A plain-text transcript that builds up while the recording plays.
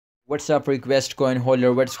What's up, request coin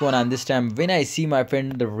holder? What's going on this time? When I see my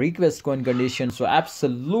friend the request coin condition, so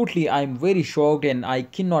absolutely I'm very shocked and I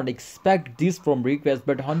cannot expect this from request.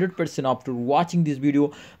 But 100% after watching this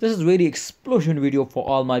video, this is very explosion video for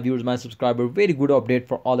all my viewers, my subscriber. Very good update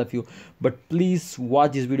for all of you. But please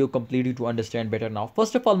watch this video completely to understand better. Now,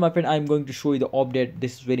 first of all, my friend, I'm going to show you the update.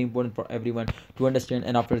 This is very important for everyone to understand.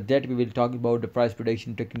 And after that, we will talk about the price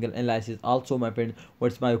prediction, technical analysis. Also, my friend,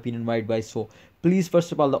 what's my opinion, my advice. So please,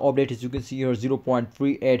 first of all, the update is, you can see here,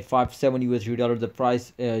 0.3857 USD dollar the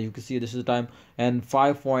price. You can see this is the time, and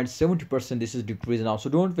 5.70% this is decrease now.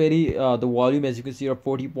 So don't vary the volume, as you can see here,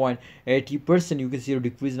 40.80% you can see here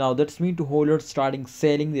decrease now. That's mean to holders starting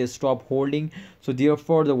selling, they stop holding, so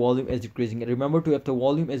therefore the volume is decreasing. Remember, to if the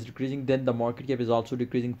volume is decreasing, then the market cap is also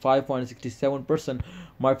decreasing. 5.67%,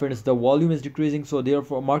 my friends, the volume is decreasing, so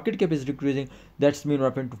therefore market cap is decreasing. That's mean,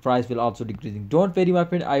 my friend, to price will also decreasing. Don't vary, my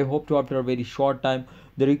friend. I hope to after a very short time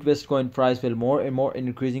the request coin price will more and more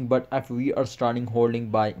increasing, but if we are starting holding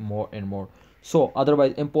by more and more, so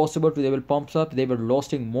otherwise impossible to, they will pumps up, they will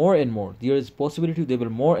losing more and more. There is possibility they will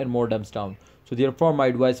more and more dumps down. So therefore my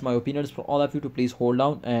advice, my opinions for all of you to please hold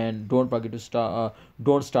down and don't forget to start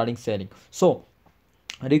don't starting selling. So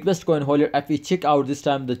request coin holder, if we check out this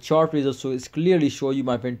time the chart results, so it's clearly show you,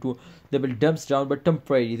 my friend, to they will dumps down, but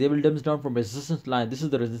temporarily they will dumps down from resistance line. This is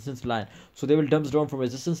the resistance line, so they will dumps down from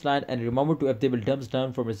resistance line. And remember, to if they will dumps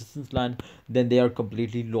down from resistance line, then they are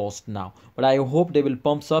completely lost now. But I hope they will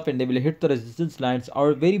pumps up and they will hit the resistance lines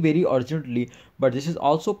are very urgently. But this is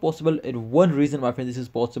also possible in one reason, my friend. This is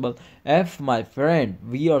possible if, my friend,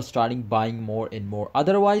 we are starting buying more and more.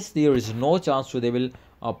 Otherwise there is no chance, so they will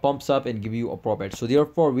pumps up and give you a profit. So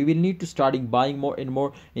therefore we will need to starting buying more and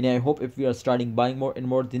more. And I hope if we are starting buying more and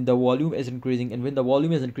more, then the volume is increasing, and when the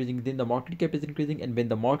volume is increasing, then the market cap is increasing, and when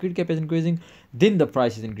the market cap is increasing, then the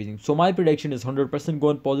price is increasing. So my prediction is 100%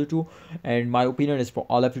 going positive, and my opinion is for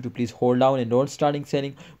all of you to please hold down and don't starting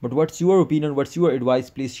selling. But what's your opinion, what's your advice?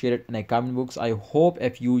 Please share it in the comment box. I hope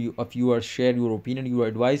if you are share your opinion, your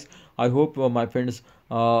advice, I hope my friends,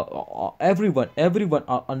 everyone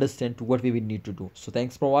understand to what we will need to do. So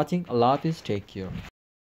thanks for watching. Allah Hafiz, take care.